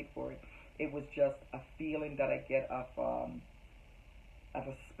wasn't paid for it. It was just a feeling that I get of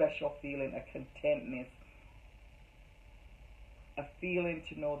a special feeling, a contentness, a feeling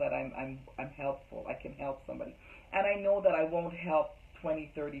to know that I'm helpful. I can help somebody. And I know that I won't help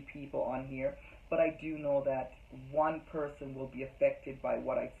 20, 30 people on here, but I do know that one person will be affected by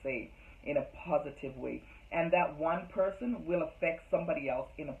what I say in a positive way. And that one person will affect somebody else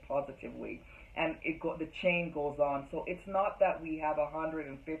in a positive way. And the chain goes on. So it's not that we have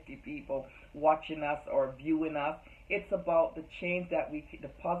 150 people watching us or viewing us. It's about the the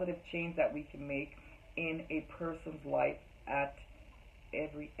positive change that we can make in a person's life at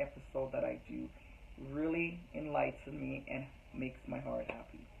every episode that I do. Really enlightens me and makes my heart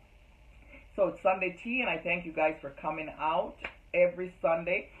happy. So it's Sunday Tea, and I thank you guys for coming out every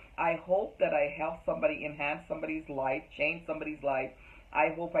Sunday. I hope that I help somebody, enhance somebody's life, change somebody's life. I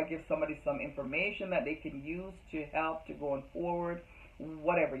hope I give somebody some information that they can use to help to going forward.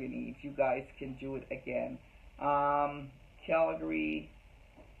 Whatever you need, you guys can do it again. Calgary,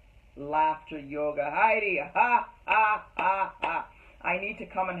 laughter, yoga. Heidi, ha, ha, ha, ha. I need to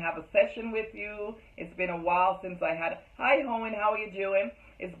come and have a session with you. It's been a while since I had. Hi, Hohen, how are you doing?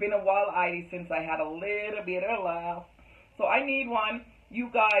 It's been a while, Heidi, since I had a little bit of laugh. So I need one. You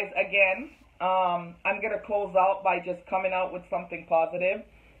guys, again, I'm going to close out by just coming out with something positive.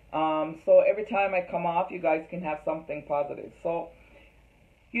 So every time I come off, you guys can have something positive. So,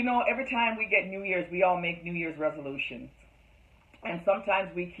 you know, every time we get New Year's, we all make New Year's resolutions. And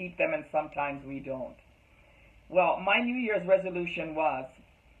sometimes we keep them and sometimes we don't. Well, my New Year's resolution was,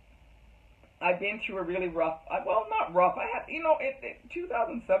 I've been through a really rough, well, not rough. I had,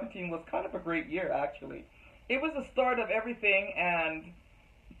 2017 was kind of a great year, actually. It was the start of everything, and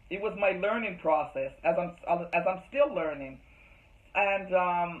it was my learning process as I'm still learning.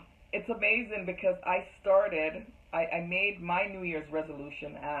 And it's amazing because I made my New Year's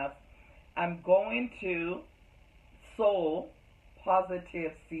resolution as, I'm going to sow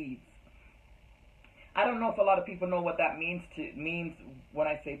positive seeds. I don't know if a lot of people know what that means when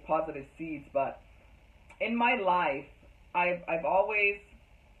I say positive seeds, but in my life, I've always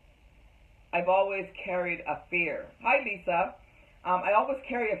carried a fear. Hi, Lisa. I always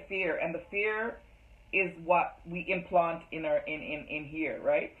carry a fear, and the fear is what we implant in here,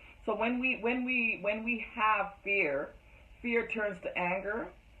 right? So when we have fear, fear turns to anger,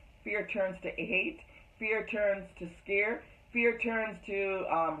 fear turns to hate, fear turns to scare. Fear turns to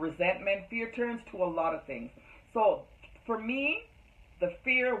resentment. Fear turns to a lot of things. So for me, the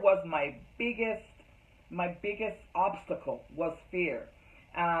fear was my biggest obstacle was fear.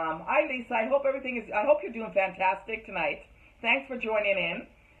 Hi Lisa, I hope you're doing fantastic tonight. Thanks for joining in.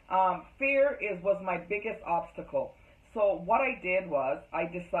 Fear was my biggest obstacle. So what I did was I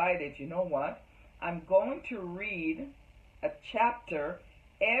decided, you know what? I'm going to read a chapter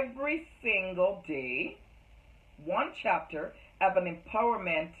every single day. One chapter of an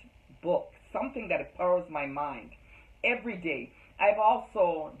empowerment book, something that empowers my mind every day. I've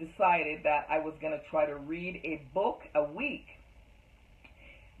also decided that I was going to try to read a book a week.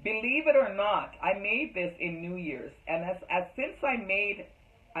 Believe it or not, I made this in New Year's, and since I made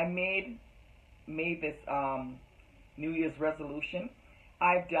this New Year's resolution,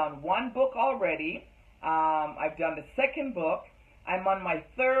 I've done one book already. I've done the second book. I'm on my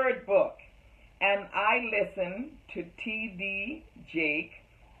third book. And I listen to TD Jake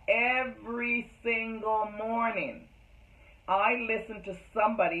every single morning. I listen to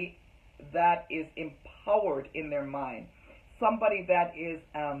somebody that is empowered in their mind. Somebody that is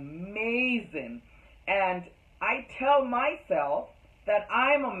amazing. And I tell myself that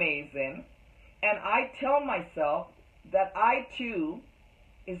I'm amazing. And I tell myself that I too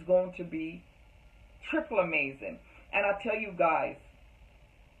is going to be triple amazing. And I'll tell you guys,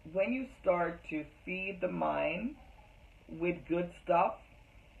 when you start to feed the mind with good stuff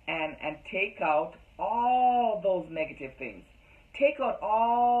and take out all those negative things, take out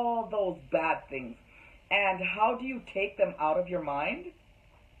all those bad things, and how do you take them out of your mind?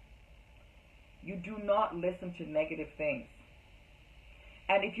 You do not listen to negative things.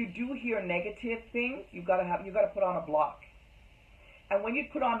 And if you do hear negative things, you gotta put on a block. And when you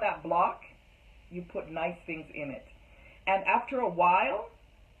put on that block, you put nice things in it. And after a while,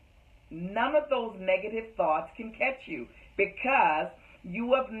 none of those negative thoughts can catch you because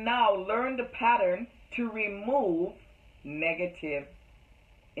you have now learned a pattern to remove negative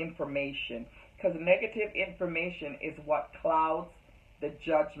information. Because negative information is what clouds the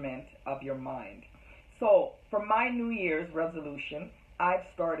judgment of your mind. So, for my New Year's resolution, I've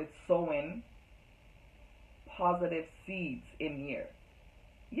started sowing positive seeds in here.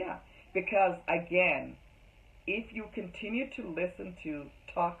 Yeah, because again, if you continue to listen to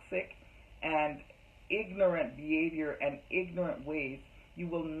toxic and ignorant behavior and ignorant ways, you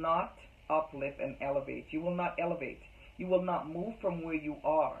will not uplift and elevate. You will not elevate. You will not move from where you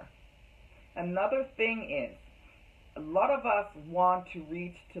are. Another thing is, a lot of us want to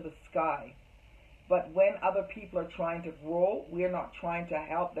reach to the sky, but when other people are trying to grow, we're not trying to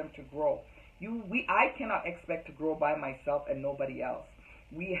help them to grow. I cannot expect to grow by myself and nobody else.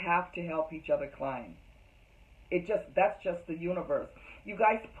 We have to help each other climb. That's just the universe. You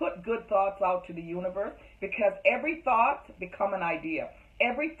guys put good thoughts out to the universe because every thought becomes an idea.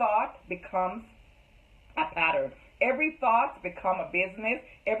 Every thought becomes a pattern. Every thought becomes a business.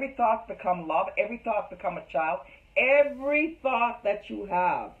 Every thought becomes love. Every thought becomes a child. Every thought that you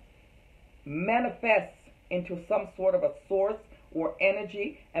have manifests into some sort of a source or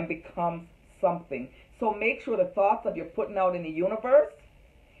energy and becomes something. So make sure the thoughts that you're putting out in the universe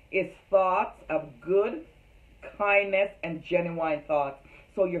is thoughts of good, kindness, and genuine thoughts.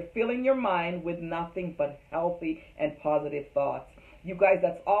 So you're filling your mind with nothing but healthy and positive thoughts. You guys,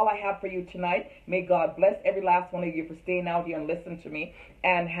 that's all I have for you tonight. May God bless every last one of you for staying out here and listening to me.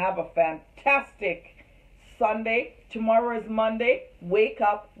 And have a fantastic Sunday. Tomorrow is Monday. Wake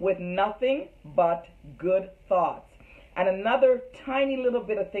up with nothing but good thoughts. And another tiny little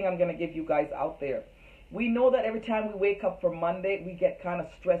bit of thing I'm going to give you guys out there. We know that every time we wake up for Monday, we get kind of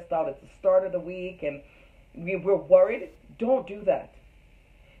stressed out. It's the start of the week and we're worried. Don't do that.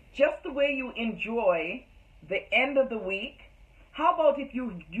 Just the way you enjoy the end of the week, how about if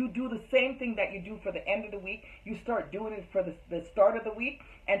you do the same thing that you do for the end of the week, you start doing it for the start of the week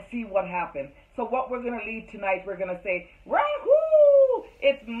and see what happens. So what we're going to leave tonight, we're going to say, Rahoo!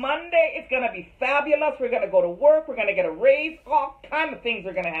 It's Monday. It's going to be fabulous. We're going to go to work. We're going to get a raise. All kind of things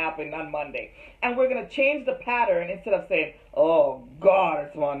are going to happen on Monday. And we're going to change the pattern instead of saying, oh, God,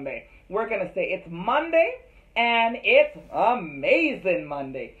 it's Monday. We're going to say it's Monday and it's amazing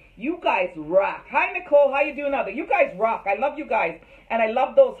Monday. You guys rock. Hi, Nicole. How you doing out there? You guys rock. I love you guys. And I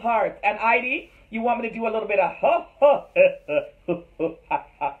love those hearts. And Heidi, you want me to do a little bit of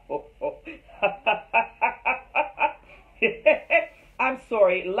I'm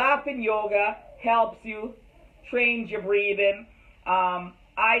sorry. Laughing yoga helps you, trains your breathing.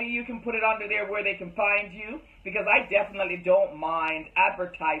 Heidi, you can put it under there where they can find you, because I definitely don't mind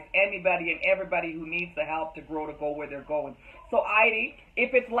advertise anybody and everybody who needs the help to grow to go where they're going. So Heidi,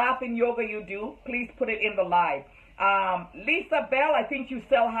 if it's laughing yoga you do, please put it in the live. Lisa Bell, I think you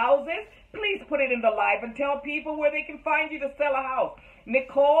sell houses. Please put it in the live and tell people where they can find you to sell a house.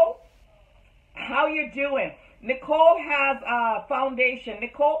 Nicole, how you doing? Nicole has a foundation.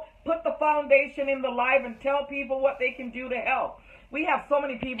 Nicole, put the foundation in the live and tell people what they can do to help. We have so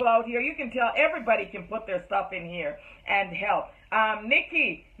many people out here. You can tell everybody can put their stuff in here and help.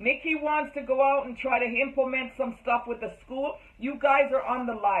 Nikki wants to go out and try to implement some stuff with the school. You guys are on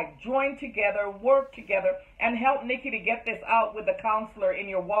the live. Join together, work together, and help Nikki to get this out with the counselor in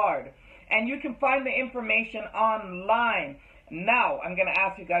your ward. And you can find the information online. Now, I'm going to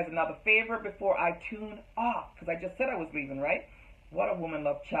ask you guys another favor before I tune off, because I just said I was leaving, right? What a woman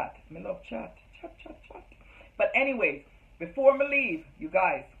love chat. Me love chat. Chat. But anyways, before me leave, you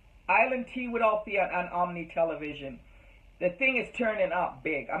guys, Island Tea with Althea on Omni Television. The thing is turning up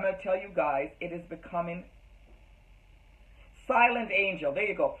big. I'm going to tell you guys, it is becoming Silent Angel. There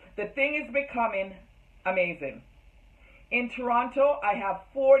you go. The thing is becoming amazing. In Toronto, I have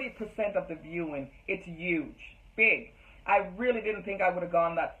 40% of the viewing. It's huge. Big. I really didn't think I would have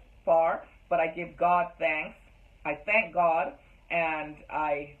gone that far, but I give God thanks. I thank God, and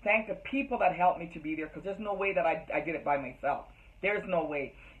I thank the people that helped me to be there, because there's no way that I did it by myself. There's no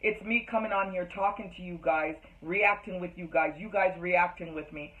way. It's me coming on here, talking to you guys, reacting with you guys reacting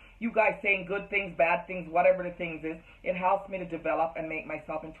with me, you guys saying good things, bad things, whatever the things is. It helps me to develop and make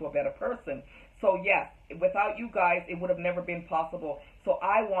myself into a better person. So yes, without you guys, it would have never been possible. So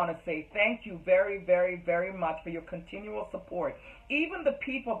I want to say thank you very, very, very much for your continual support. Even the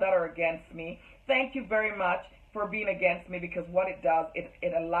people that are against me, thank you very much for being against me, because what it does,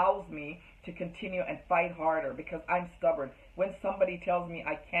 it allows me to continue and fight harder, because I'm stubborn. When somebody tells me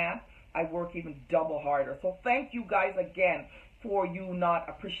I can't, I work even double harder. So thank you guys again for you not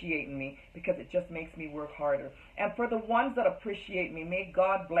appreciating me, because it just makes me work harder. And for the ones that appreciate me, may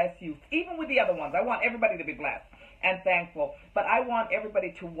God bless you. Even with the other ones, I want everybody to be blessed and thankful. But I want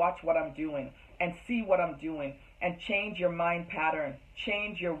everybody to watch what I'm doing and see what I'm doing and change your mind pattern,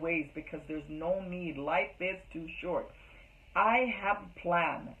 change your ways, because there's no need. Life is too short. I have a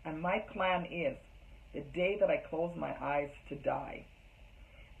plan, and my plan is the day that I close my eyes to die,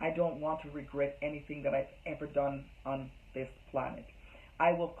 I don't want to regret anything that I've ever done on this planet.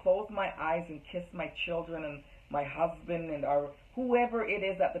 I will close my eyes and kiss my children and my husband and our whoever it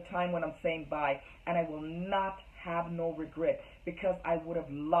is at the time when I'm saying bye, and I will not have no regret, because I would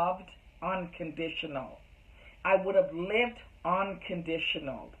have loved unconditional. I would have lived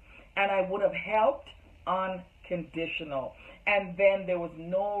unconditional, and I would have helped unconditional. And then there was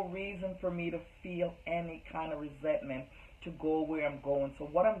no reason for me to feel any kind of resentment to go where I'm going. So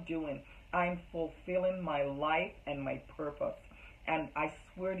what I'm doing, I'm fulfilling my life and my purpose. And I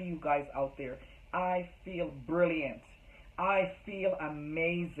swear to you guys out there, I feel brilliant. I feel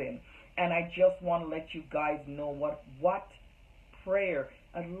amazing. And I just want to let you guys know what prayer,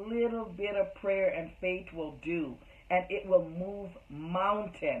 a little bit of prayer and faith will do. And it will move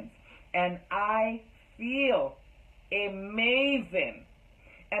mountains. And I feel amazing.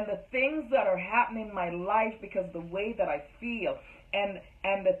 And the things that are happening in my life, because the way that I feel and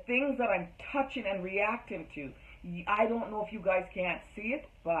the things that I'm touching and reacting to, I don't know if you guys can't see it,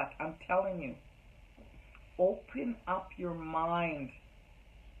 but I'm telling you, open up your mind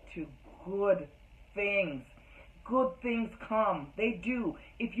to good things. Good things come. They do.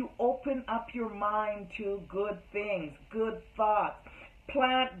 If you open up your mind to good things, good thoughts,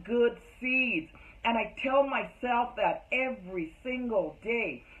 plant good seeds. And I tell myself that every single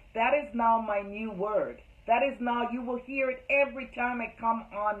day. That is now my new word. That is now, you will hear it every time I come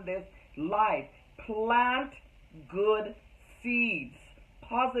on this live. Plant good seeds,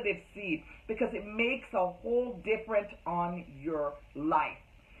 positive seeds, because it makes a whole difference on your life.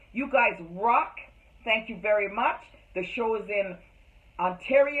 You guys rock. Thank you very much. The show is in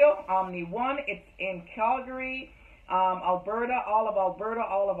Ontario, Omni One. It's in Calgary, Alberta, all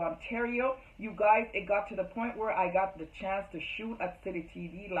of Ontario. You guys, it got to the point where I got the chance to shoot at City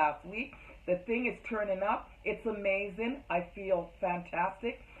TV last week. The thing is turning up. It's amazing. I feel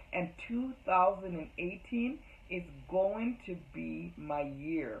fantastic. And 2018 is going to be my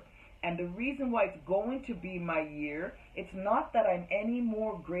year. And the reason why it's going to be my year, it's not that I'm any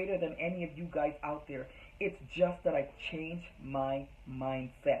more greater than any of you guys out there. It's just that I've changed my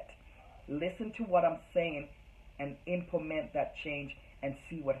mindset. Listen to what I'm saying and implement that change and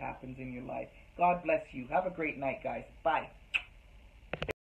see what happens in your life. God bless you. Have a great night, guys. Bye.